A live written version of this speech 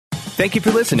Thank you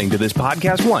for listening to this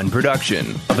Podcast One production.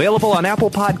 Available on Apple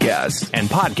Podcasts and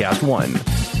Podcast One.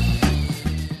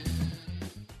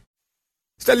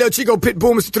 It's that little Chico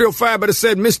Pitbull, Mr. 305, but it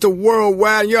said Mr.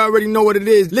 Worldwide. You already know what it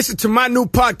is. Listen to my new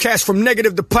podcast, From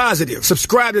Negative to Positive.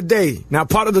 Subscribe today. Now,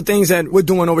 part of the things that we're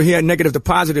doing over here at Negative to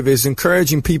Positive is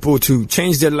encouraging people to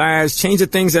change their lives, change the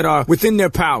things that are within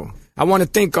their power. I want to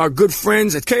thank our good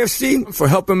friends at KFC for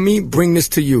helping me bring this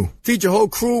to you. Feed your whole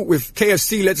crew with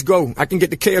KFC. Let's go. I can get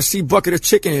the KFC bucket of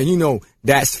chicken, and you know,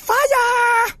 that's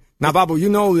fire. Now, Babu, you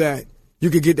know that you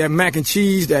could get that mac and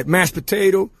cheese, that mashed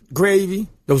potato, gravy,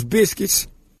 those biscuits.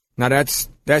 Now, that's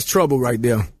trouble right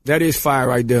there. That is fire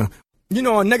right there. You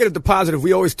know, on Negative to Positive,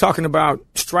 we always talking about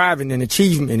striving and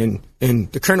achievement,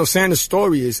 and the Colonel Sanders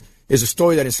story is a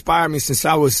story that inspired me since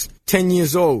I was 10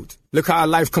 years old. Look how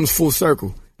life comes full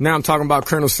circle. Now I'm talking about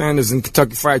Colonel Sanders and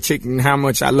Kentucky Fried Chicken and how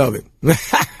much I love it.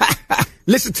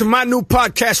 Listen to my new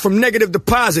podcast, From Negative to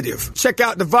Positive. Check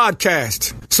out the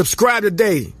vodcast. Subscribe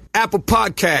today. Apple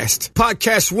Podcast,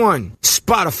 Podcast One,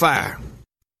 Spotify.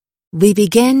 We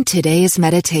begin today's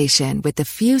meditation with a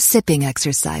few sipping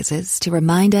exercises to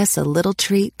remind us a little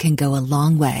treat can go a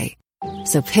long way.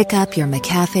 So pick up your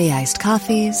McCafe iced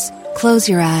coffees, close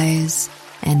your eyes,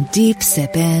 and deep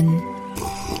sip in.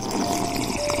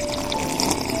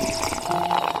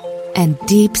 And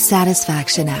deep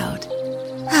satisfaction out.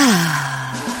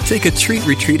 Take a treat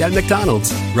retreat at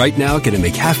McDonald's. Right now, get a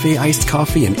McCafe iced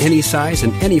coffee in any size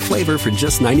and any flavor for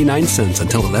just 99 cents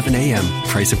until 11 a.m.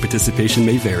 Price of participation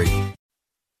may vary.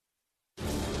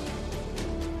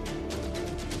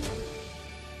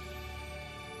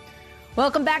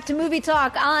 Welcome back to Movie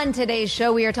Talk. On today's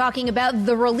show, we are talking about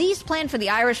the release plan for The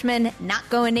Irishman, not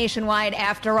going nationwide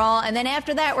after all. And then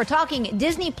after that, we're talking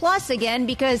Disney Plus again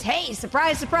because, hey,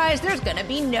 surprise, surprise, there's going to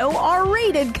be no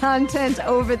R-rated content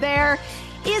over there.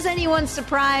 Is anyone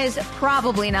surprised?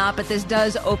 Probably not, but this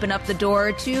does open up the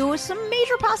door to some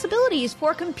major possibilities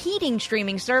for competing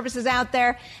streaming services out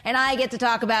there. And I get to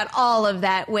talk about all of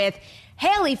that with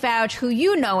Haley Fouch, who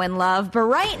you know and love, but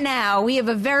right now we have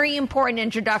a very important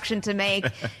introduction to make.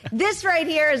 This right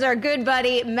here is our good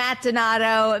buddy, Matt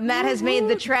Donato. Matt has made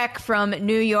the trek from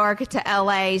New York to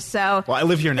L.A., so well, I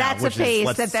live here now. That's a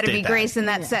pace that better be gracing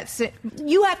that set.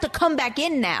 You have to come back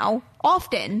in now.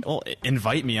 Often. Well,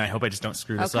 invite me. I hope I just don't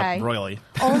screw this up royally.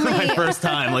 Only my first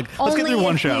time. Like, let's get through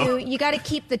one show. You got to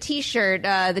keep the t-shirt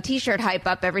hype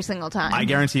up every single time. I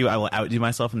guarantee you, I will outdo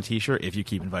myself in the t-shirt if you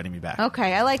keep inviting me back.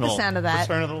 Okay, I like the sound of that.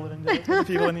 Return of the Living Dead for the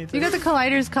people that need to. You got the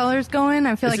Colliders colors going.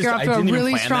 I feel like you're off to a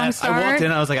really strong start. I walked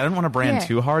in, I was like, I didn't want to brand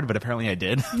too hard, but apparently I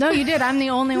did. No, you did. I'm the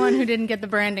only one who didn't get the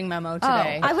branding memo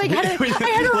today. I had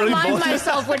to remind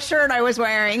myself what shirt I was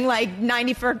wearing. Like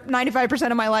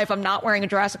 95% of my life, I'm not wearing a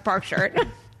Jurassic Park shirt.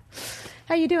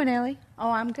 How you doing, Allie? Oh,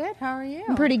 I'm good. How are you?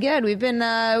 I'm pretty good. We've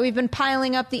been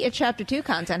piling up the It Chapter 2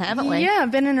 content, haven't we? Yeah,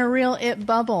 I've been in a real It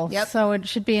bubble. Yep. So it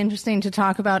should be interesting to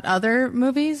talk about other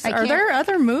movies. Are there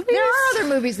other movies? There are other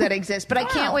movies that exist, but I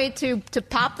can't wait to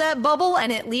pop that bubble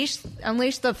and at least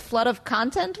unleash the flood of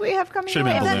content we have coming your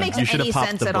way. If that makes any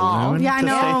sense at all. Yeah, I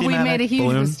know. We made a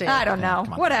huge mistake. I don't know.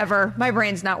 Whatever. My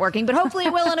brain's not working, but hopefully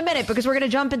it will in a minute because we're going to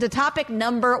jump into topic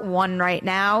number 1 right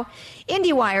now.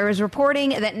 IndieWire is reporting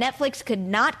that Netflix could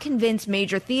not convince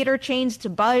major theater chains to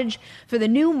budge for the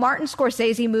new Martin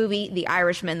Scorsese movie, The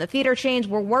Irishman. The theater chains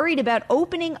were worried about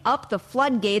opening up the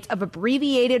floodgates of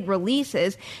abbreviated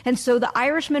releases, and so The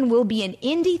Irishman will be in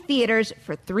indie theaters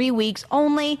for 3 weeks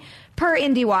only. Per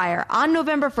IndieWire, on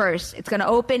November 1st, it's going to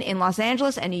open in Los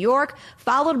Angeles and New York,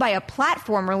 followed by a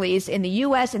platform release in the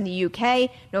U.S. and the U.K.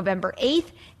 November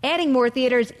 8th, adding more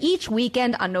theaters each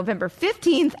weekend on November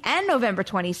 15th and November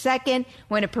 22nd.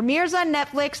 When it premieres on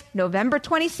Netflix, November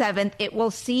 27th, it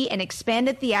will see an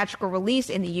expanded theatrical release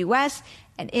in the U.S.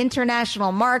 and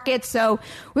international markets. So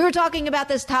we were talking about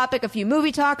this topic a few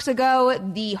movie talks ago.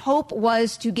 The hope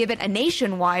was to give it a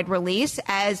nationwide release,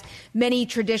 as many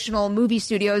traditional movie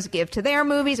studios give to their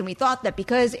movies. And we thought that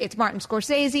because it's Martin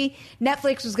Scorsese,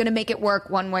 Netflix was going to make it work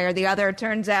one way or the other. It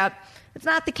turns out it's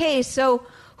not the case. So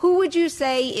who would you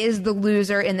say is the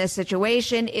loser in this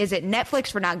situation? Is it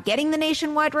Netflix for not getting the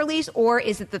nationwide release, or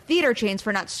is it the theater chains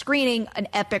for not screening an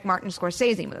epic Martin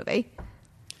Scorsese movie?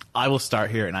 I will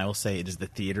start here, and I will say it is the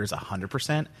theaters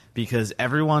 100%, because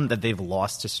everyone that they've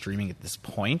lost to streaming at this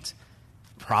point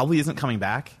probably isn't coming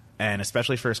back, and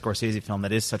especially for a Scorsese film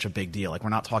that is such a big deal. Like,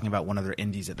 we're not talking about one of their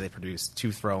indies that they produced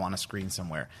to throw on a screen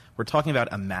somewhere. We're talking about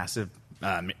a massive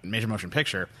major motion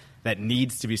picture that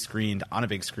needs to be screened on a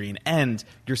big screen, and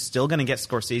you're still going to get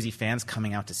Scorsese fans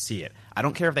coming out to see it. I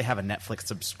don't care if they have a Netflix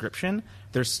subscription.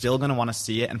 They're still going to want to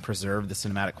see it and preserve the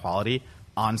cinematic quality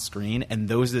on screen, and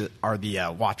those are the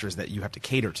watchers that you have to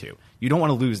cater to. You don't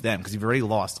want to lose them because you've already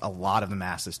lost a lot of the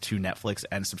masses to Netflix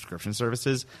and subscription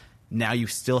services. Now you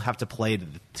still have to play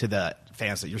to the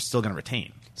fans that you're still going to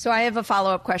retain. So I have a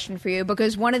follow-up question for you,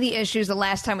 because one of the issues the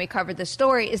last time we covered this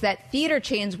story is that theater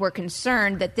chains were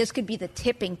concerned that this could be the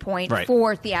tipping point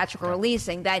for theatrical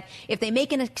releasing, that if they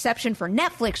make an exception for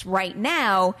Netflix right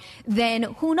now, then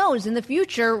who knows, in the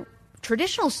future,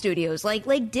 traditional studios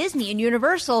like Disney and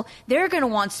Universal, they're going to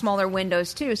want smaller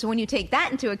windows too. So when you take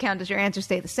that into account, does your answer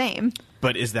stay the same?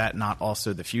 But is that not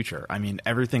also the future? I mean,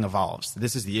 everything evolves.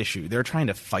 This is the issue. They're trying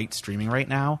to fight streaming right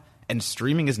now, and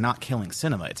streaming is not killing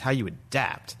cinema. It's how you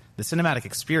adapt. The cinematic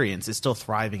experience is still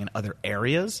thriving in other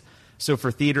areas. So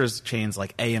for theaters chains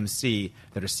like AMC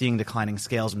that are seeing declining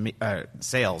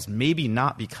sales, maybe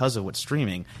not because of what's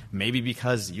streaming, maybe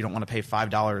because you don't want to pay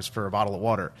 $5 for a bottle of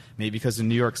water, maybe because in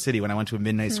New York City when I went to a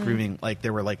midnight screening, like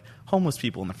there were like homeless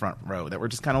people in the front row that were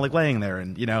just kind of like laying there,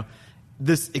 and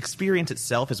this experience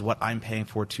itself is what I'm paying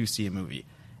for to see a movie.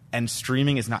 And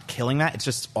streaming is not killing that. It's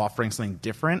just offering something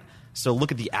different. So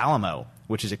look at the Alamo,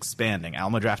 which is expanding.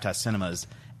 Alamo Drafthouse Cinemas.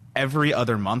 Every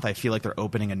other month, I feel like they're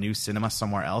opening a new cinema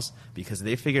somewhere else because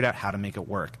they figured out how to make it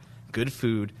work. Good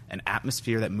food, an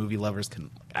atmosphere that movie lovers can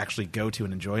actually go to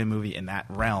and enjoy a movie in that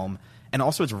realm. And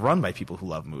also it's run by people who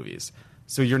love movies.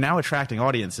 So you're now attracting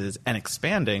audiences and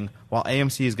expanding while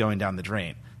AMC is going down the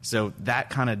drain. So that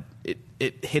kind of,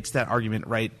 it hits that argument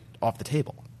right off the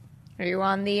table. Are you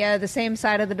on the same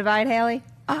side of the divide, Haley?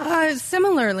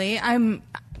 Similarly,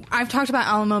 I've talked about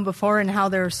Alamo before and how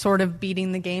they're sort of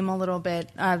beating the game a little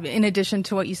bit. In addition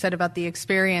to what you said about the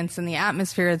experience and the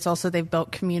atmosphere, it's also they've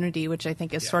built community, which I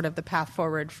think is sort of the path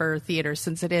forward for theaters,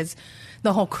 since it is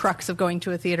the whole crux of going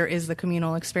to a theater is the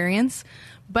communal experience.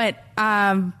 But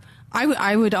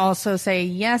I would also say,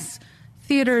 yes,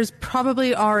 theaters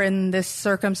probably are in this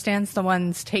circumstance the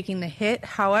ones taking the hit.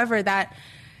 However, that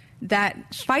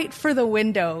fight for the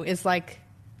window is like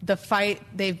the fight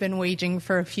they've been waging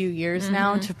for a few years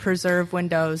now to preserve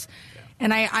windows.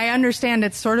 And I understand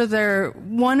it's sort of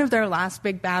one of their last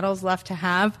big battles left to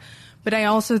have. But I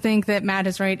also think that Matt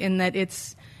is right in that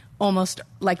it's almost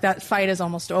like that fight is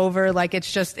almost over. Like it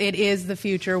is the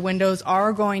future. Windows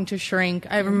are going to shrink.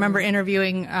 I remember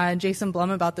interviewing Jason Blum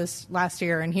about this last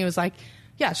year, and he was like,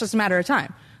 yeah, it's just a matter of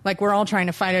time. Like, we're all trying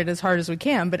to fight it as hard as we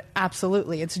can, but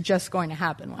absolutely, it's just going to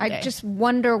happen one day. I just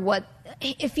wonder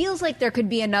it feels like there could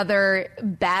be another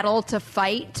battle to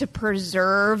fight to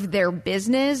preserve their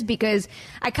business, because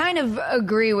I kind of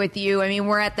agree with you. I mean,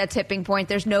 we're at that tipping point.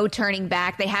 There's no turning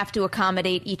back. They have to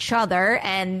accommodate each other,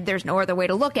 and there's no other way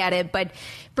to look at it. But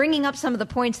bringing up some of the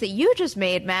points that you just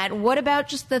made, Matt, what about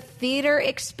just the theater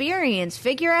experience?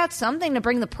 Figure out something to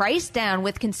bring the price down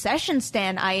with concession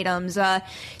stand items.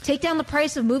 Take down the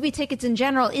price of movie tickets in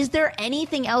general. Is there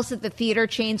anything else that the theater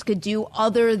chains could do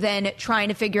other than trying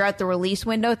to figure out the release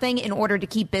window thing in order to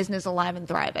keep business alive and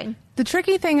thriving? The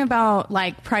tricky thing about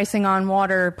like pricing on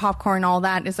water, popcorn, all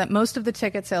that is that most of the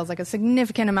ticket sales, like a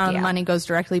significant amount of money goes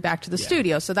directly back to the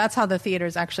studio. So that's how the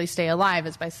theaters actually stay alive,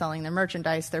 is by selling their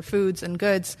merchandise, their foods and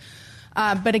goods.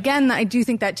 But again, I do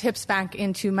think that tips back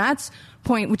into Matt's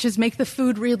point, which is make the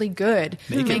food really good.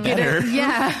 Make it better.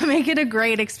 Make it a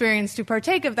great experience to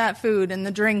partake of that food and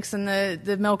the drinks and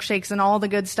the milkshakes and all the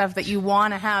good stuff that you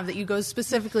want to have, that you go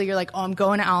specifically, you're like, oh, I'm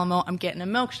going to Alamo, I'm getting a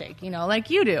milkshake,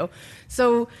 like you do.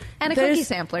 So and a cookie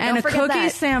sampler. And a cookie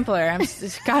sampler. I'm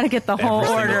just got to get the whole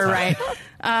order right.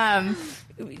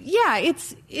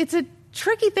 It's a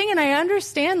tricky thing, and I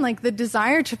understand like the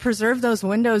desire to preserve those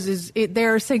windows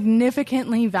they're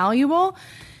significantly valuable,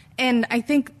 and I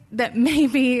think that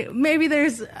maybe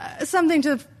there's something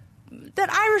to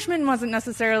that Irishman wasn't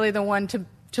necessarily the one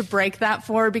to break that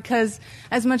for, because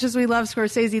as much as we love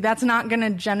Scorsese, that's not going to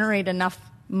generate enough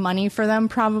money for them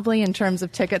probably in terms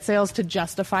of ticket sales to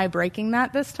justify breaking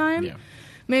that this time. Yeah.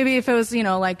 Maybe if it was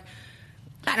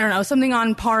I don't know, something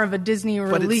on par of a Disney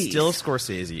release. But it's still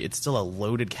Scorsese. It's still a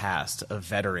loaded cast of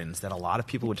veterans that a lot of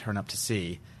people would turn up to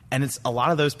see. And it's a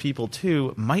lot of those people,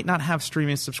 too, might not have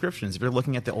streaming subscriptions if you're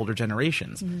looking at the older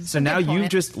generations. So now you've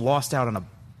just lost out on a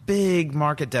big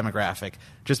market demographic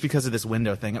just because of this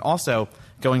window thing. And also,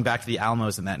 going back to the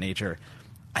Alamos and that nature,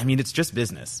 I mean, it's just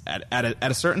business. At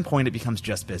a certain point, it becomes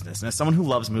just business. And as someone who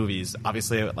loves movies,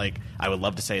 obviously, I would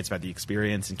love to say it's about the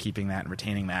experience and keeping that and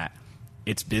retaining that.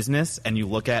 It's business, and you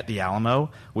look at the Alamo,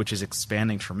 which is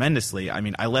expanding tremendously. I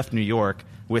mean, I left New York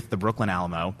with the Brooklyn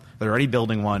Alamo. They're already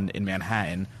building one in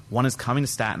Manhattan. One is coming to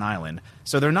Staten Island.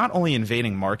 So they're not only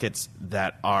invading markets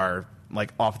that are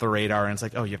like off the radar, and it's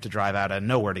like, oh, you have to drive out of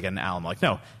nowhere to get an Alamo. Like,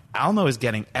 no, Alamo is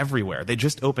getting everywhere. They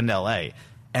just opened LA,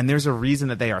 and there's a reason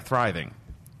that they are thriving.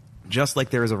 just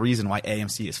like there is a reason why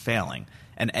AMC is failing.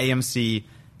 And AMC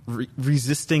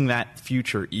resisting that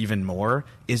future even more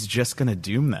is just going to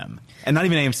doom them. And not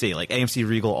even AMC, like AMC,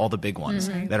 Regal, all the big ones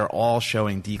that are all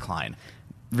showing decline.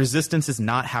 Resistance is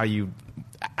not how you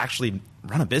actually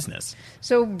run a business.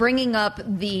 So bringing up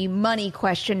the money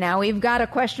question now, we've got a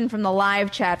question from the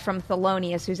live chat from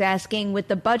Thelonious, who's asking, with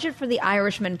the budget for The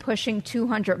Irishman pushing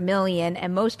 $200 million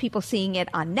and most people seeing it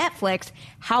on Netflix,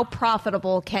 how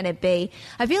profitable can it be?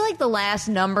 I feel like the last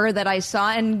number that I saw,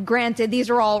 and granted,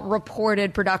 these are all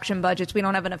reported production budgets, we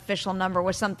don't have an official number,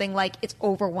 was something like it's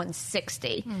over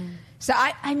 160. So,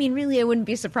 I mean, really, I wouldn't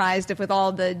be surprised if with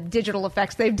all the digital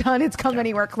effects they've done, it's come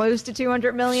anywhere close to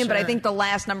 $200 million. But I think the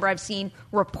last number I've seen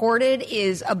reported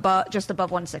is just above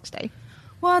 160.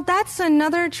 Well, that's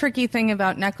another tricky thing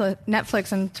about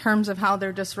Netflix in terms of how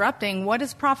they're disrupting. What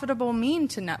does profitable mean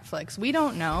to Netflix? We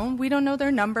don't know. We don't know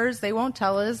their numbers. They won't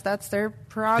tell us. That's their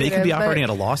prerogative. They could be operating at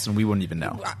a loss and we wouldn't even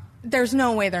know. There's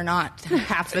no way they're not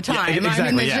half the time. Exactly,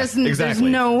 I mean, there's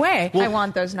no way. Well, I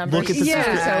want those numbers look at the so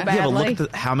badly. Yeah, but look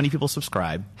at how many people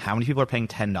subscribe, how many people are paying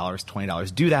 $10,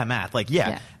 $20. Do that math. Like,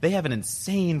 they have an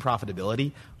insane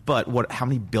profitability, but how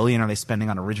many billion are they spending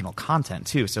on original content,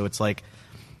 too? So it's like,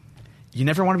 you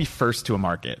never want to be first to a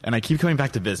market. And I keep coming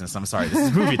back to business. I'm sorry, this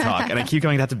is movie talk, and I keep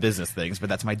going back to business things, but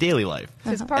that's my daily life.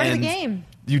 It's part of the game.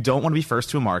 You don't want to be first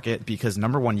to a market because,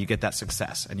 number one, you get that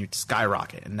success and you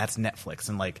skyrocket, and that's Netflix.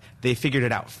 And, like, they figured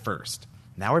it out first.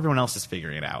 Now everyone else is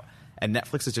figuring it out. And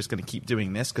Netflix is just going to keep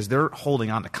doing this because they're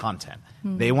holding on to content.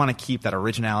 They want to keep that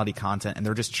originality content, and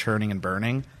they're just churning and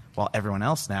burning while everyone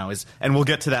else now is. And we'll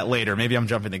get to that later. Maybe I'm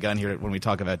jumping the gun here when we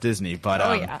talk about Disney. But,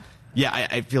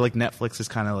 I feel like Netflix is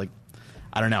kind of like,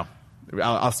 I don't know.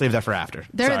 I'll save that for after.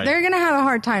 They're going to have a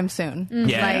hard time soon.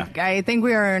 I think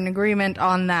we are in agreement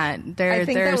on that.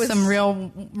 There's some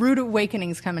real rude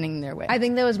awakenings coming their way. I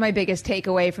think that was my biggest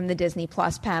takeaway from the Disney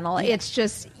Plus panel. Yeah. It's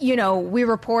just, we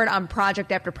report on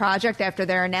project after project after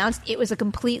they're announced. It was a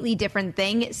completely different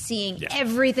thing, seeing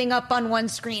everything up on one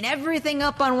screen, everything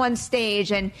up on one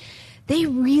stage, and they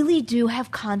really do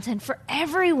have content for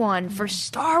everyone, for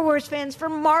Star Wars fans, for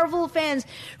Marvel fans,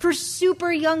 for super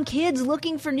young kids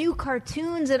looking for new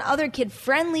cartoons and other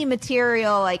kid-friendly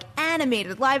material, like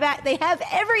animated, live act. They have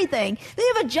everything. They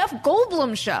have a Jeff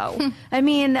Goldblum show. I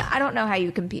mean, I don't know how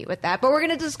you compete with that, but we're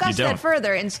going to discuss that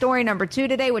further in story number 2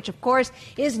 today, which, of course,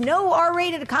 is no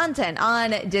R-rated content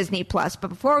on Disney+. But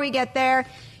before we get there,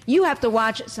 you have to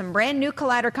watch some brand new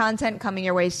Collider content coming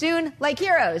your way soon, like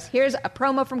Heroes. Here's a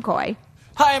promo from Coy.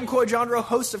 Hi, I'm Coy Jandreau,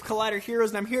 host of Collider Heroes,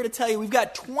 and I'm here to tell you we've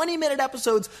got 20-minute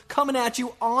episodes coming at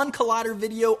you on Collider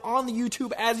Video, on the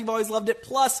YouTube, as you've always loved it.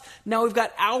 Plus, now we've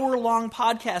got hour-long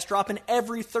podcasts dropping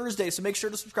every Thursday, so make sure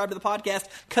to subscribe to the podcast,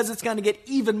 because it's going to get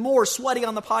even more sweaty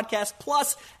on the podcast.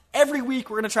 Plus, every week,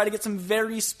 we're going to try to get some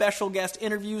very special guest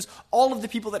interviews, all of the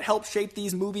people that help shape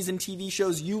these movies and TV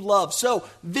shows you love. So,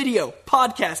 video,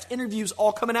 podcast, interviews,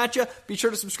 all coming at you. Be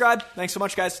sure to subscribe. Thanks so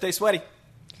much, guys. Stay sweaty.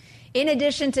 In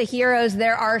addition to Heroes,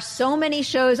 there are so many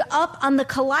shows up on the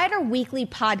Collider Weekly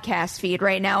podcast feed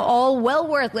right now, all well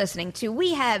worth listening to.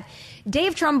 We have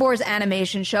Dave Trumbore's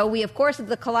animation show. We, of course, have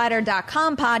the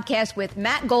Collider.com podcast with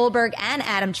Matt Goldberg and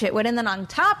Adam Chitwood. And then on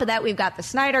top of that, we've got the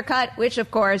Snyder Cut, which,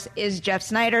 of course, is Jeff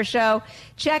Snyder's show.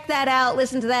 Check that out.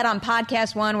 Listen to that on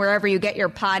Podcast One, wherever you get your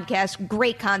podcasts.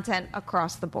 Great content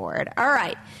across the board. All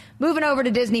right. Moving over to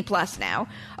Disney Plus now.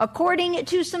 According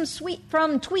to some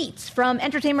tweets from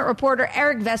entertainment reporter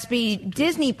Eric Vespi,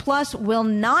 Disney Plus will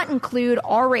not include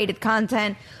R-rated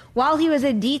content. While he was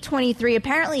at D23,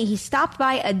 apparently he stopped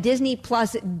by a Disney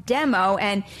Plus demo,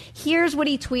 and here's what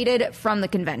he tweeted from the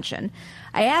convention.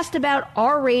 I asked about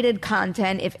R-rated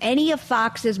content, if any of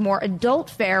Fox's more adult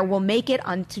fare will make it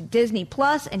onto Disney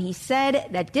Plus, and he said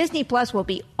that Disney Plus will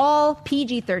be all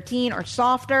PG-13 or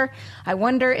softer. I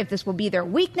wonder if this will be their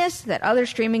weakness that other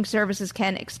streaming services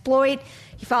can exploit.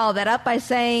 He followed that up by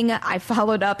saying, I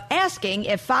followed up asking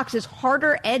if Fox's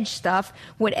harder edge stuff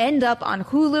would end up on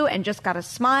Hulu, and just got a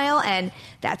smile, and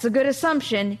that's a good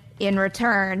assumption in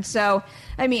return. So,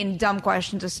 I mean, dumb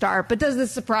question to start, but does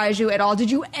this surprise you at all? Did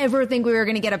you ever think we were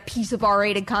going to get a piece of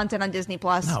R-rated content on Disney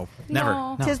Plus? No, never.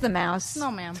 No. Tis the mouse.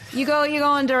 No, ma'am. You go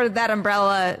under that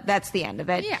umbrella, that's the end of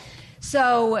it. Yeah.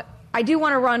 So I do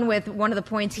want to run with one of the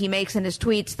points he makes in his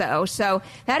tweets, though. So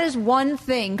that is one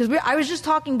thing, because I was just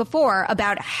talking before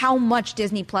about how much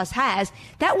Disney Plus has.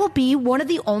 That will be one of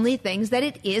the only things that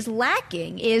it is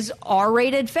lacking, is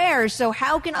R-rated fares. So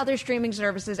how can other streaming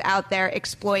services out there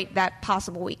exploit that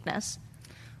possible weakness?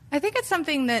 I think it's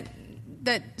something that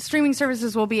that streaming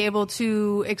services will be able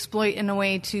to exploit in a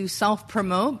way to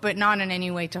self-promote, but not in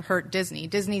any way to hurt Disney.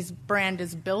 Disney's brand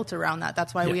is built around that.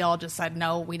 That's why we all just said,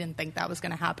 no, we didn't think that was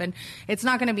going to happen. It's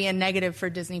not going to be a negative for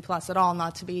Disney Plus at all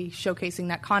not to be showcasing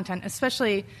that content,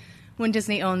 especially when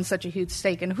Disney owns such a huge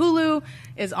stake in Hulu,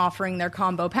 is offering their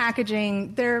combo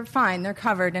packaging. They're fine. They're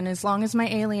covered. And as long as my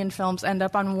Alien films end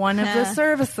up on one of the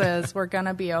services, we're going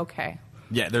to be okay.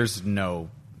 Yeah, there's no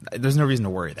reason to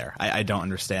worry there. I don't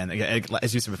understand.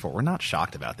 As you said before, we're not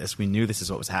shocked about this. We knew this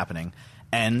is what was happening.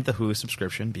 And the Hulu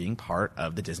subscription being part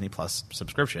of the Disney Plus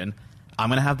subscription, I'm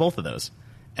going to have both of those.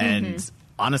 And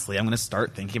honestly, I'm going to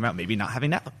start thinking about maybe not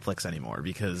having Netflix anymore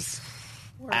because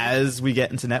as we get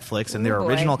into Netflix and their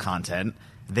original content,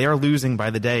 they are losing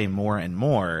by the day more and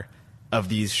more of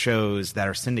these shows that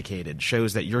are syndicated,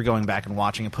 shows that you're going back and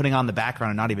watching and putting on the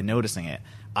background and not even noticing it.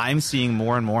 I'm seeing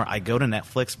more and more. I go to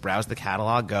Netflix, browse the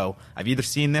catalog, go, I've either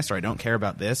seen this or I don't care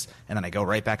about this, and then I go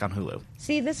right back on Hulu.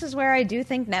 See, this is where I do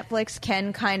think Netflix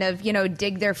can kind of,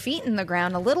 dig their feet in the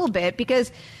ground a little bit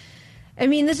because, I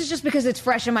mean, this is just because it's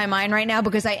fresh in my mind right now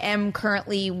because I am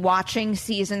currently watching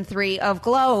season 3 of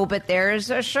Glow, but there's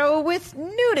a show with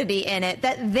nudity in it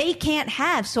that they can't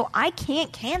have, so I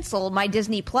can't cancel my my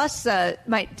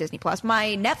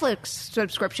Netflix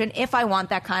subscription if I want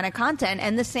that kind of content.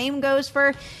 And the same goes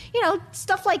for,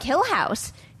 stuff like Hill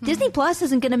House. Disney Plus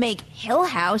isn't going to make Hill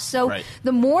House, so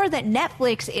the more that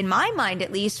Netflix, in my mind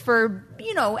at least, for,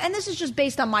 and this is just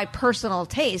based on my personal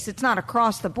taste, it's not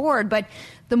across the board, but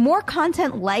the more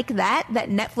content like that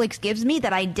Netflix gives me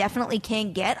that I definitely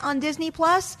can't get on Disney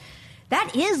Plus,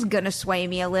 that is going to sway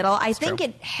me a little. I think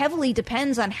it heavily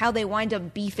depends on how they wind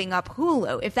up beefing up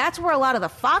Hulu. If that's where a lot of the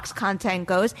Fox content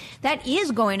goes, that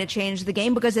is going to change the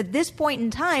game because at this point in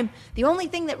time, the only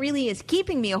thing that really is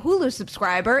keeping me a Hulu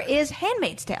subscriber is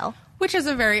Handmaid's Tale. Which is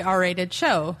a very R-rated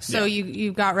show. So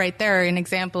you got right there an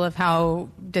example of how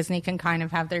Disney can kind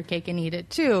of have their cake and eat it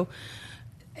too.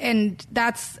 And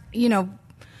that's,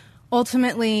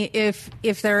 ultimately,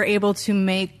 if they're able to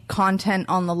make content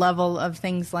on the level of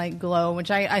things like Glow, which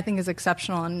I think is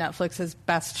exceptional and Netflix's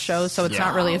best show, so it's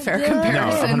not really a fair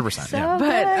comparison. No, 100%.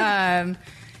 But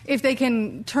if they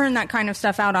can turn that kind of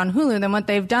stuff out on Hulu, then what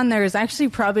they've done there is actually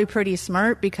probably pretty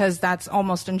smart because that's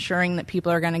almost ensuring that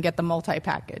people are going to get the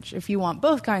multi-package. If you want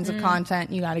both kinds of content,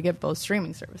 you got to get both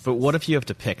streaming services. But what if you have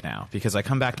to pick now? Because I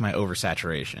come back to my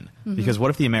oversaturation. Because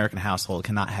what if the American household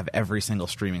cannot have every single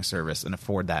streaming service and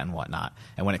afford that and whatnot?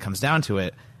 And when it comes down to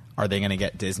it, are they going to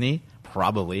get Disney?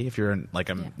 Probably. If you're in like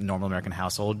a normal American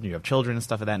household, you have children and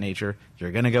stuff of that nature,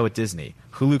 you're going to go with Disney.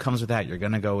 Hulu comes with that. You're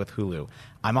going to go with Hulu.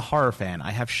 I'm a horror fan.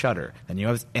 I have Shudder. Then you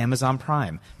have Amazon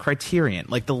Prime, Criterion.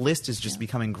 Like the list is just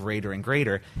becoming greater and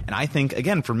greater. And I think,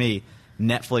 again, for me,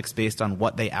 Netflix, based on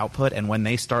what they output and when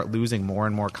they start losing more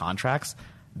and more contracts,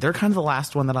 they're kind of the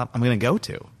last one that I'm going to go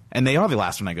to. And they are the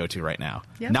last one I go to right now.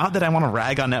 Yep. Not that I want to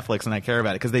rag on Netflix and I care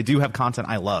about it, because they do have content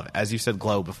I love, as you said,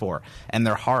 Glow before. And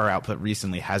their horror output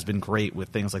recently has been great with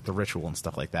things like The Ritual and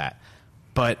stuff like that.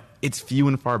 But it's few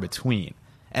and far between.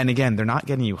 And again, they're not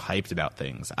getting you hyped about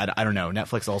things. I don't know.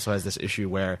 Netflix also has this issue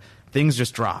where things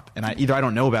just drop. And either I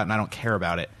don't know about it and I don't care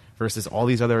about it, versus all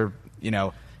these other,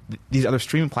 these other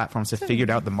streaming platforms have figured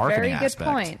out the marketing aspect.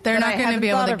 Very good point. They're not going to be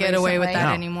able to get away with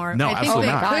that anymore. No, I think absolutely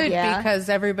they not. could because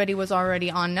everybody was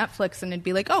already on Netflix and it'd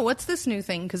be like, oh, what's this new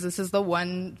thing? Because this is the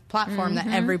one platform that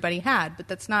everybody had. But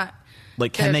that's not.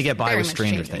 Like, can they get by with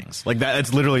Stranger Things? Like,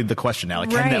 that's literally the question now.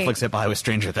 Like, can Netflix get by with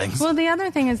Stranger Things? Well, the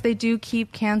other thing is they do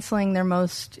keep canceling their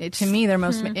most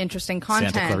interesting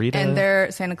content. Santa Clarita. And they're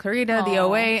Santa Clarita, the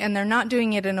OA, and they're not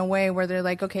doing it in a way where they're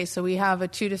like, okay, so we have a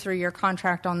 2 to 3 year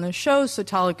contract on the show, so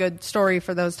tell a good story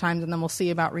for those times, and then we'll see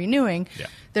about renewing. Yeah.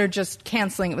 They're just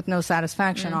canceling it with no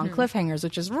satisfaction on cliffhangers,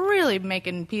 which is really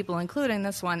making people, including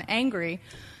this one, angry.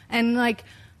 And, like,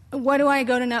 what do I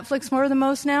go to Netflix for the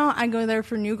most now? I go there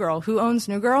for New Girl. Who owns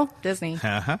New Girl? Disney.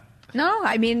 No,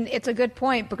 I mean, it's a good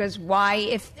point because why,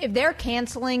 if they're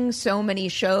canceling so many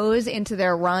shows into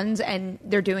their runs and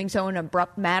they're doing so in an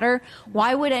abrupt manner,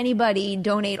 why would anybody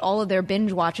donate all of their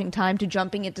binge watching time to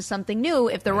jumping into something new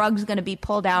if the rug's going to be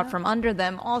pulled out from under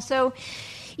them? Also,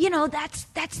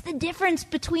 that's the difference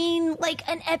between like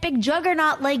an epic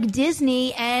juggernaut like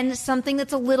Disney and something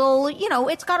that's a little,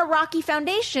 it's got a rocky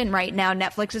foundation right now,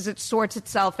 Netflix, as it sorts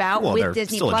itself out with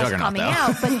Disney Plus coming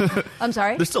out. But I'm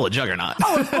sorry? They're still a juggernaut.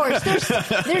 Oh, of course.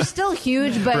 They're still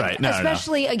huge, but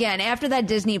especially, again, after that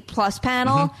Disney Plus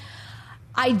panel,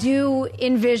 I do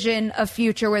envision a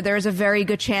future where there's a very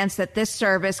good chance that this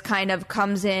service kind of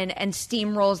comes in and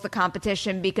steamrolls the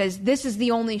competition, because this is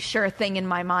the only sure thing in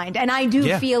my mind. And I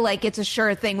do feel like it's a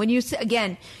sure thing. When you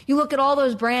look at all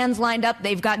those brands lined up,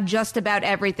 they've got just about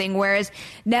everything. Whereas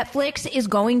Netflix is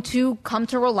going to come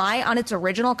to rely on its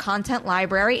original content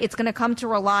library. It's going to come to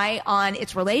rely on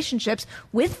its relationships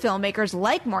with filmmakers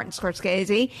like Martin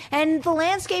Scorsese. And the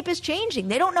landscape is changing.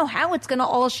 They don't know how it's going to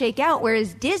all shake out.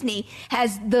 Whereas Disney has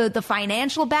the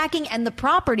financial backing and the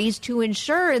properties to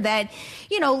ensure that,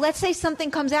 let's say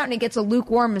something comes out and it gets a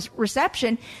lukewarm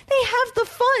reception, they have the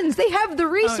funds, they have the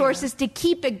resources to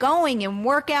keep it going and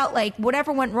work out like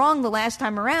whatever went wrong the last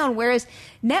time around. Whereas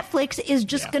Netflix is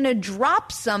just going to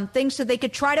drop something so they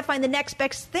could try to find the next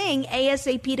best thing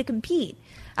ASAP to compete.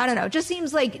 I don't know. It just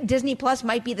seems like Disney Plus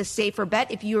might be the safer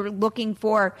bet if you're looking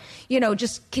for,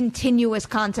 just continuous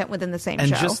content within the same show.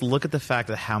 And just look at the fact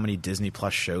that how many Disney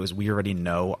Plus shows we already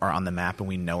know are on the map and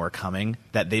we know are coming,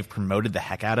 that they've promoted the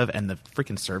heck out of, and the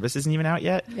freaking service isn't even out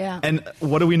yet. Yeah. And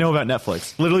what do we know about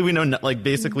Netflix? Literally, we know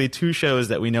basically 2 shows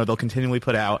that we know they'll continually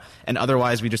put out, and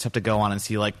otherwise we just have to go on and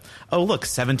see oh, look,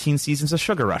 17 seasons of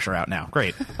Sugar Rush are out now.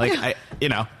 Great.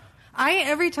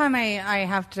 Every time I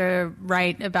have to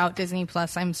write about Disney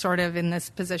Plus, I'm sort of in this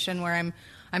position where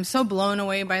I'm so blown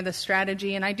away by the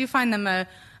strategy, and I do find them a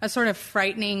sort of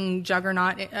frightening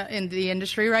juggernaut in the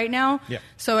industry right now. Yeah.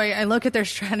 So I look at their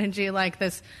strategy like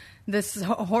this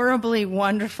horribly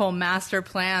wonderful master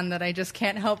plan that I just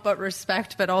can't help but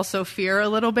respect, but also fear a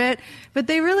little bit. But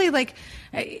they really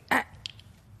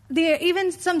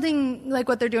even something like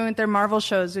what they're doing with their Marvel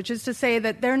shows, which is to say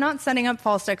that they're not setting up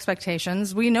false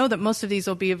expectations. We know that most of these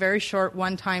will be a very short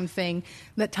one-time thing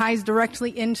that ties directly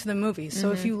into the movies.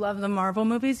 So if you love the Marvel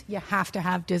movies, you have to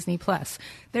have Disney Plus.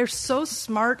 They're so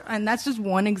smart, and that's just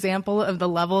one example of the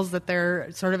levels that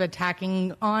they're sort of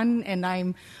attacking on, and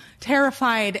I'm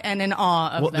terrified and in awe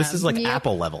of them. Well, this is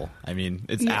Apple level. I mean,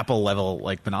 it's Apple level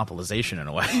monopolization in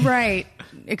a way. Right.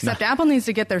 Except Apple needs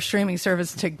to get their streaming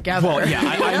service together. Well, yeah,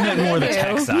 I meant more the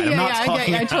tech side. I'm not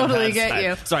talking I totally get side.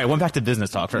 you. Sorry, I went back to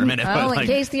business talk for a minute. Well, in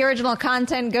case the original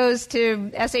content goes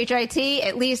to SHIT,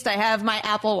 at least I have my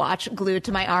Apple Watch glued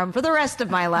to my arm for the rest of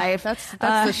my life. That's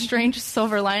the strangest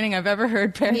silver lining I've ever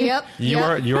heard, Perry. Yep. You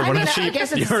are one of the sheep.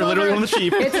 You are literally one of the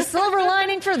sheep. It's a silver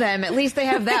lining for them. At least they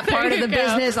have that part of the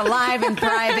business alive and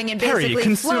thriving and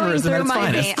basically flowing through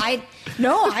my vein.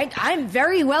 I'm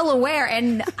very well aware,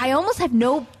 and I almost have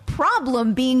no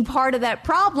problem being part of that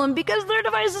problem because their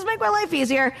devices make my life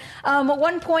easier.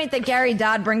 One point that Gary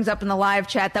Dodd brings up in the live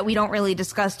chat that we don't really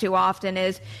discuss too often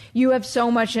is you have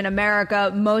so much in America.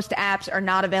 Most apps are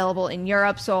not available in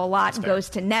Europe, so a lot goes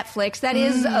to Netflix. That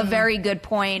is a very good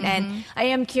point, and I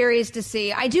am curious to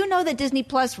see. I do know that Disney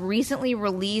Plus recently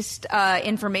released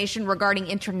information regarding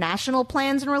international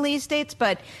plans and release dates,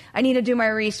 but I need to do my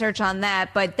research on that.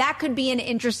 But that could be an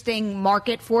interesting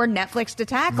market for Netflix to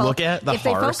tackle. Look at the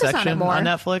horror section on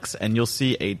Netflix, and you'll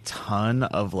see a ton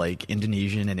of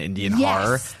Indonesian and Indian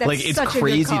horror. That's it's such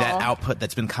crazy a good call. that output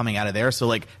that's been coming out of there.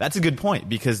 So that's a good point,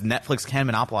 because Netflix can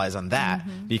monopolize on that,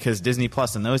 because Disney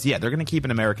Plus and those, they're going to keep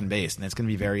an American base, and it's going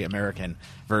to be very American,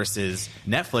 versus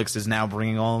Netflix is now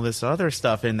bringing all this other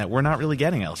stuff in that we're not really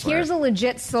getting elsewhere. Here's a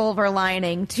legit silver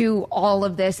lining to all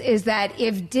of this is that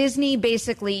if Disney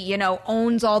basically,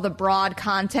 owns all the broad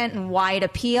content and wide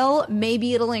appeal,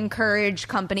 maybe it'll encourage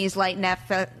companies like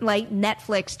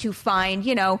Netflix to find,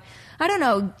 I don't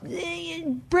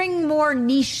know, bring more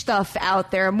niche stuff out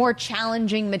there, more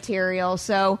challenging material.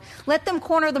 So let them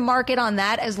corner the market on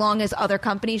that as long as other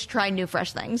companies try new,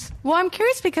 fresh things. Well, I'm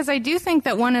curious because I do think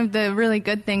that one of the really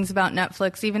good things about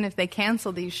Netflix, even if they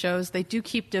cancel these shows, they do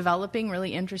keep developing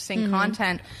really interesting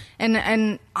content.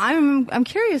 And I'm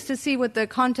curious to see what the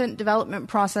content development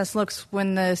process looks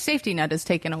when the safety net is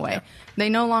taken away. Yeah. They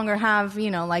no longer have,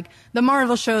 the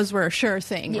Marvel shows were a sure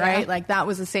thing, right? That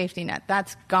was a safety net.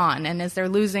 That's gone. And as they're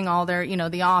losing all their,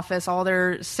 The Office, all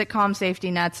their sitcom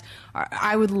safety nets,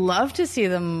 I would love to see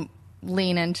them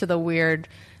lean into the weird.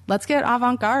 Let's get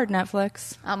avant-garde,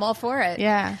 Netflix. I'm all for it.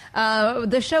 Yeah.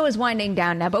 The show is winding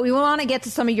down now, but we want to get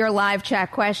to some of your live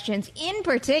chat questions. In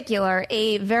particular,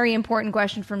 a very important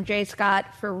question from Jay Scott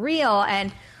for real.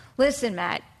 And listen,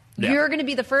 Matt, you're going to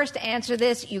be the first to answer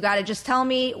this. You got to just tell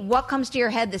me what comes to your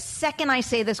head the second I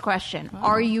say this question.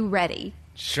 Are you ready?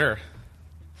 Sure.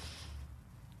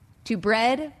 To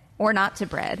bread or not to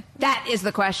bread? That is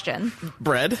the question.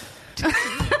 Bread?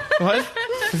 What?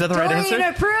 Is that the right Dorian answer?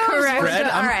 approves. Correct. Bread?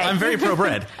 All right. I'm very pro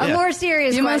bread. A Yeah. more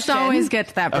serious You question. must always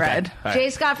get that bread. Okay. All right. Jay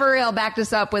Scott for real backed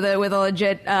us up with a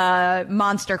legit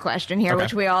monster question here, Okay.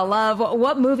 which we all love.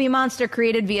 What movie monster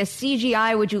created via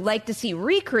CGI would you like to see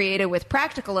recreated with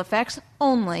practical effects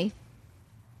only?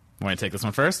 Want to take this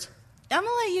one first? I'm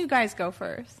gonna let you guys go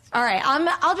first. All right,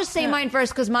 I'll just say mine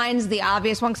first because mine's the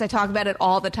obvious one because I talk about it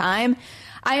all the time.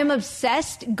 I am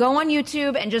obsessed. Go on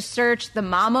YouTube and just search the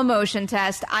Mama motion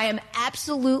test. I am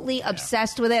absolutely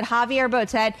obsessed with it. Javier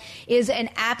Botet is an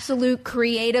absolute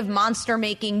creative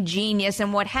monster-making genius.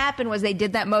 And what happened was they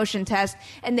did that motion test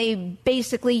and they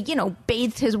basically,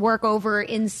 bathed his work over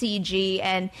in CG.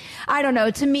 And I don't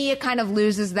know, to me, it kind of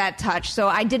loses that touch. So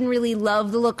I didn't really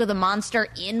love the look of the monster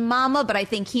in Mama, but I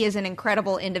think he is an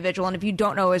incredible individual. And if you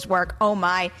don't know his work, oh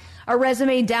my, a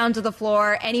resume down to the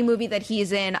floor. Any movie that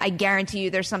he's in, I guarantee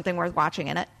you there's something worth watching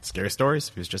in it. Scary Stories.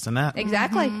 He was just in that.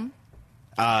 Exactly.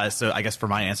 So I guess for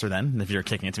my answer then, if you're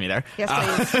kicking it to me there.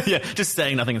 Yes, please. Yeah, just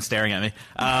saying nothing and staring at me.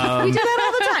 We do that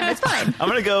all the time. It's fine. I'm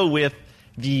going to go with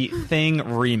the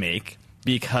Thing remake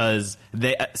because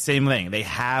same thing. They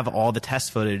have all the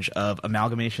test footage of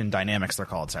Amalgamation Dynamics, they're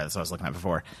called. Sorry, that's what I was looking at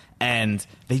before. And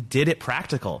they did it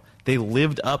practical. They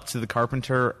lived up to the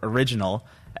Carpenter original.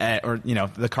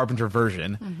 The Carpenter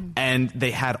version, and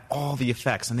they had all the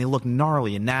effects, and they looked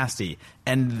gnarly and nasty.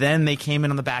 And then they came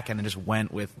in on the back end and just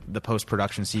went with the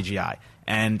post-production CGI,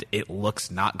 and it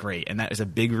looks not great. And that is a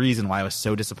big reason why I was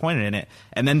so disappointed in it.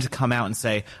 And then to come out and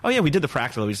say, oh yeah, we did the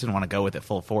practical, we just didn't want to go with it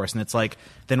full force. And it's like,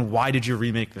 then why did you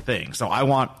remake the Thing? So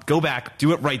go back,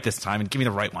 do it right this time, and give me the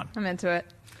right one. I'm into it.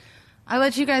 I'll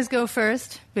let you guys go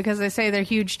first because they say they're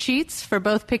huge cheats for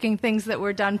both picking things that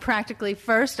were done practically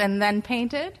first and then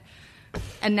painted.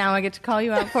 And now I get to call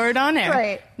you out for it on air.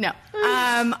 Great. No.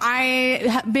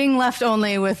 Being left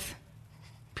only with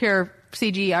pure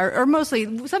CG or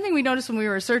mostly something we noticed when we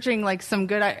were searching like some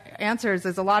good answers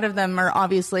is a lot of them are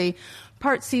obviously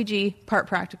part CG, part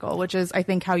practical, which is I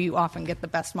think how you often get the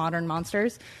best modern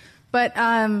monsters. But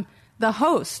The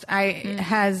Host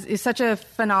is such a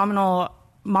phenomenal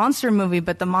monster movie,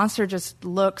 but the monster just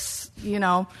looks,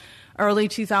 early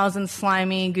 2000s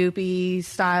slimy, goopy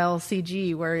style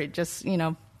CG where it just, you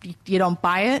don't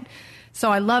buy it. So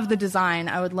I love the design.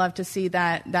 I would love to see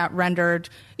that rendered,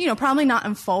 probably not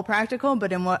in full practical,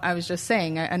 but in what I was just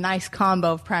saying, a nice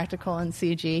combo of practical and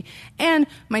CG. And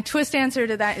my twist answer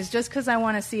to that is just because I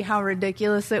want to see how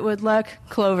ridiculous it would look,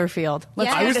 Cloverfield.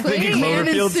 I was thinking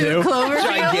Cloverfield too.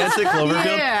 Gigantic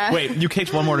Cloverfield. Yeah. Wait, you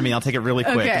kicked one more to me. I'll take it really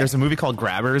quick. Okay. There's a movie called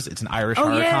Grabbers. It's an Irish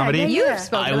horror comedy. You've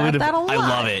spoken about that a lot. I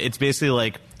love it. It's basically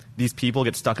like these people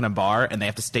get stuck in a bar and they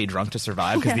have to stay drunk to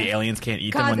survive because the aliens can't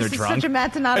eat them when they're drunk. This is such a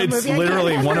Matt Donato It's movie.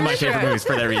 literally one of my favorite movies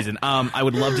for that reason. I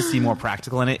would love to see more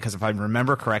practical in it because if I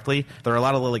remember correctly, there are a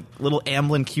lot of little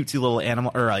ambling, cutesy little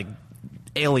animal or like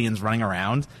aliens running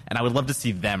around, and I would love to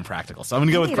see them practical. So I'm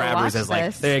gonna go with Grabbers as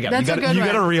like there you go. That's you a good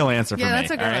got a one. real answer for me. Yeah,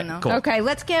 that's a good All right, one, though. cool. Okay,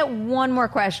 let's get one more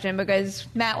question because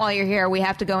Matt, while you're here, we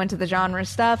have to go into the genre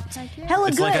stuff. Hella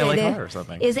It's Good like I like horror or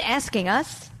something. is asking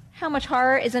us how much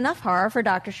horror is enough horror for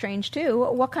Doctor Strange 2.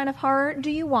 What kind of horror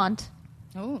do you want?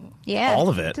 Oh. Yeah, All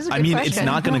of it. this is a I good mean, question. it's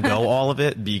not going to go all of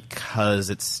it because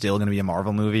it's still going to be a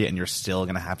Marvel movie and you're still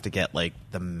going to have to get like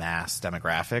the mass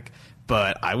demographic.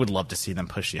 But I would love to see them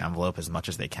push the envelope as much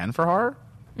as they can for horror.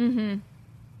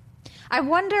 I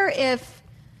wonder if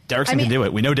Derrickson can do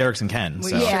it. We know Derrickson can.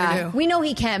 So. yeah, do. we know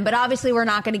he can, but obviously we're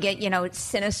not going to get,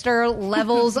 Sinister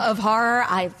levels of horror.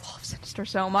 I love Sinister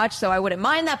so much, so I wouldn't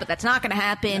mind that, but that's not going to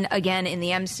happen again in the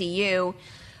MCU.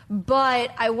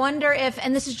 But I wonder if,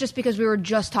 and this is just because we were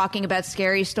just talking about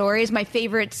scary stories, my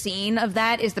favorite scene of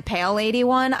that is the Pale Lady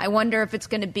one. I wonder if it's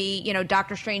going to be,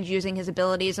 Doctor Strange using his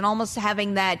abilities and almost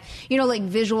having that, like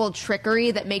visual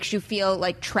trickery that makes you feel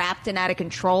like trapped and out of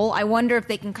control. I wonder if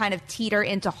they can kind of teeter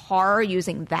into horror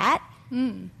using that.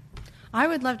 I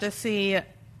would love to see,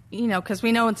 because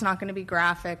we know it's not going to be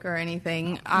graphic or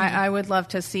anything. I would love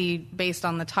to see, based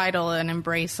on the title, an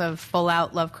embrace of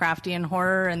full-out Lovecraftian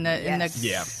horror and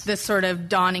this sort of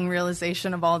dawning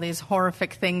realization of all these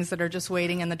horrific things that are just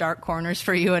waiting in the dark corners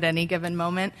for you at any given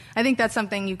moment. I think that's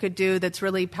something you could do that's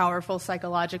really powerful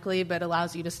psychologically, but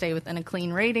allows you to stay within a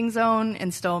clean rating zone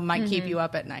and still might keep you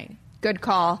up at night. Good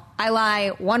call. I lie.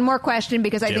 One more question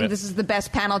because I Do think it. this is the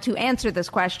best panel to answer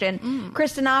this question.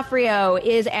 Chris D'Onofrio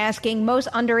is asking most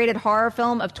underrated horror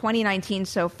film of 2019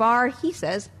 so far. He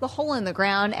says The Hole in the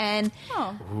Ground, and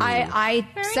I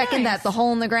second nice. that. The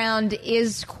Hole in the Ground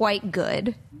is quite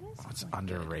good. It's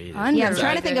underrated. Yeah, I'm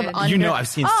trying to think of You know, I've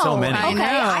seen so many. Okay, know.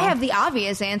 I have the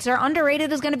obvious answer.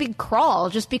 Underrated is going to be Crawl,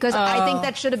 just because I think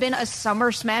that should have been a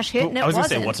summer smash hit, and it I was going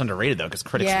wasn't. to say what's underrated though, because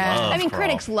critics Yeah. love I mean, Crawl.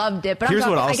 critics loved it, but Here's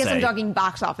what I'll I guess I'm say. talking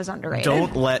box office underrated.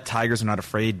 Don't let Tigers Are Not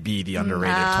Afraid be the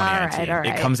underrated of 2019. all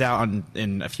right. It comes out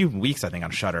in a few weeks, I think,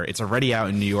 on Shudder. It's already out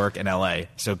in New York and LA,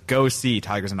 so go see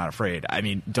Tigers Are Not Afraid. I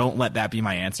mean, don't let that be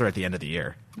my answer at the end of the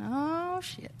year. Oh,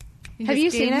 shit. Have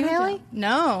you seen it, Haley?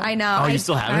 No. I know. Oh, you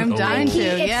still haven't? I'm dying to.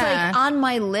 It's Yeah. like on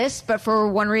my list, but for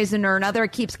one reason or another,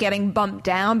 it keeps getting bumped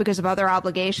down because of other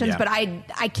obligations. Yeah. But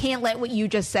I can't let what you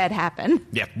just said happen.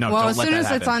 Yeah, no, Well, don't as let soon that as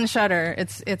happen. it's on Shudder,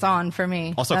 it's on for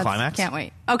me. Also Climax? Can't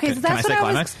wait. Okay, so Can that's I say what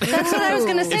Climax? That's what I was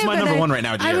going to say. It's my but number I- one right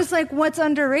now, I Gio. was like, what's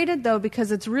underrated though?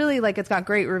 Because it's really like it's got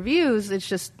great reviews. It's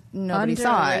just nobody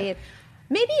saw it. Underrated.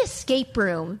 Maybe Escape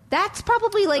Room. That's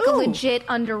probably like a legit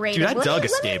underrated. Dude, I dug let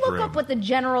Escape me look Room. up what the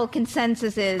general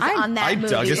consensus is on that I movie.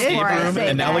 dug Escape before I Room, say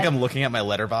and now that. like I'm looking at my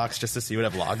letterbox just to see what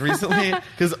I've logged recently,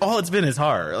 because all it's been is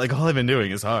horror. Like all I've been doing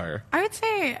is horror. I would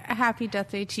say a Happy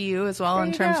Death Day to You as well There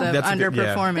in you terms go. of That's a good-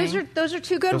 yeah. underperforming. Those are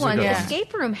two good Those are ones. good ones.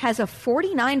 Escape Room has a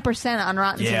 49% on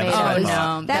Rotten Yeah, Tomatoes. that's what I Oh,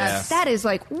 thought. no. That is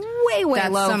like way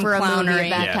That's low some for a movie of clownery.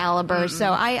 that Yeah. caliber.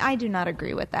 So I do not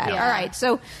agree with that. Yeah. All right,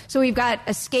 so we've got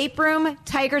Escape Room,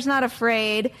 Tiger's Not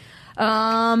Afraid.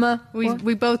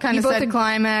 We both kind of You both said ag-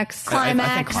 Climax. I think Climax,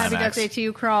 Happy Climax. Death Day to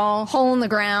You, Crawl. Hole in the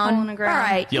Ground. Hole in the Ground. All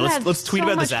right. Yeah, you let's have tweet so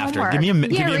about this much after. homework. Give me a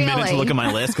minute to really. look at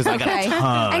my list because I got Okay. a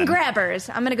ton. And Grabbers.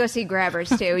 I'm going to go see Grabbers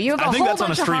too. You have a I think whole that's on a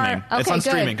bunch of streaming. horror- It's Okay, on good.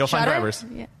 streaming. Go find Shudder? Grabbers.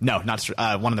 No, not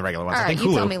one of the regular ones. All I right, think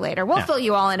you Hulu. tell me later. We'll Yeah. fill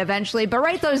you all in eventually. But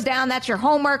write those down. That's your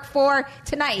homework for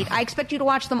tonight. I expect you to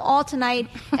watch them all tonight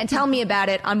and tell me about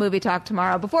it on Movie Talk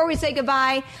tomorrow. Before we say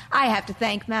goodbye, I have to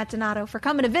thank Matt Donato for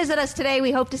coming to visit us today.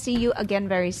 We hope to see you again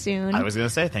very soon. I was going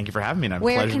to say thank you for having me, and I'm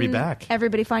Where pleasure to be can back.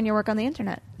 everybody find your work on the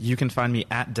internet? You can find me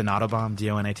at Donatobomb,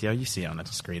 Donato. You see it on the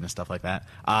screen and stuff like that.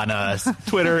 On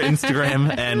Twitter,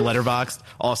 Instagram, and Letterboxd.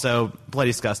 Also, Bloody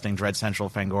Disgusting, Dread Central,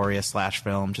 Fangoria,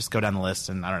 /film. Just go down the list,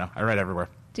 and I don't know. I write everywhere.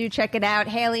 Do check it out.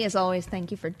 Haley, as always, thank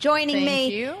you for joining Thank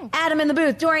me. you. Adam in the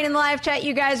booth, Dorian in the live chat.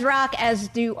 You guys rock, as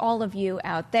do all of you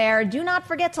out there. Do not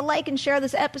forget to like and share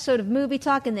this episode of Movie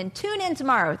Talk, and then tune in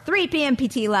tomorrow, 3 p.m.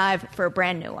 PT Live, for a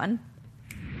brand new one.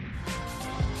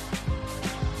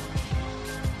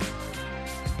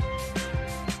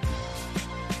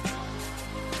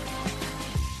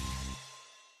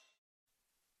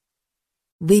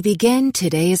 We begin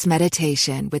today's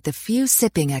meditation with a few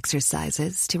sipping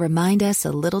exercises to remind us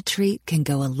a little treat can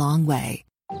go a long way.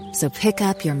 So pick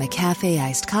up your McCafe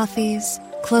iced coffees,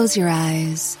 close your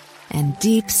eyes, and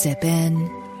deep sip in.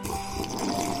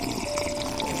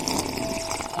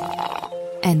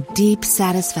 And deep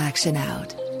satisfaction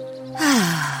out.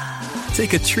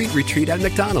 Take a treat retreat at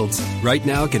McDonald's. Right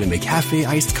now, get a McCafe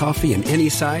iced coffee in any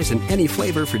size and any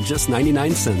flavor for just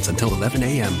 99 cents until 11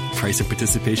 a.m. Price of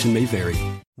participation may vary.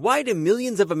 Why do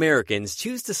millions of Americans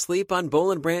choose to sleep on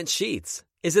Boll & Branch sheets?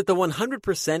 Is it the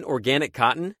 100% organic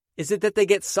cotton? Is it that they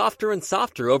get softer and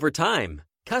softer over time?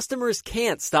 Customers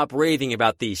can't stop raving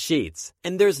about these sheets,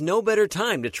 and there's no better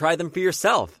time to try them for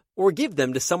yourself or give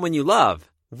them to someone you love.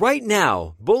 Right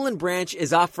now, Boll & Branch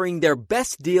is offering their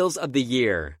best deals of the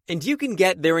year, and you can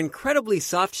get their incredibly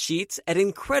soft sheets at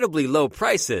incredibly low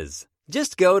prices.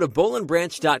 Just go to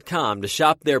bollandbranch.com to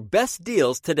shop their best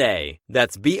deals today.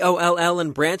 That's BOLL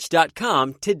and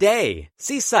branch.com today.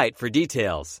 See site for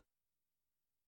details.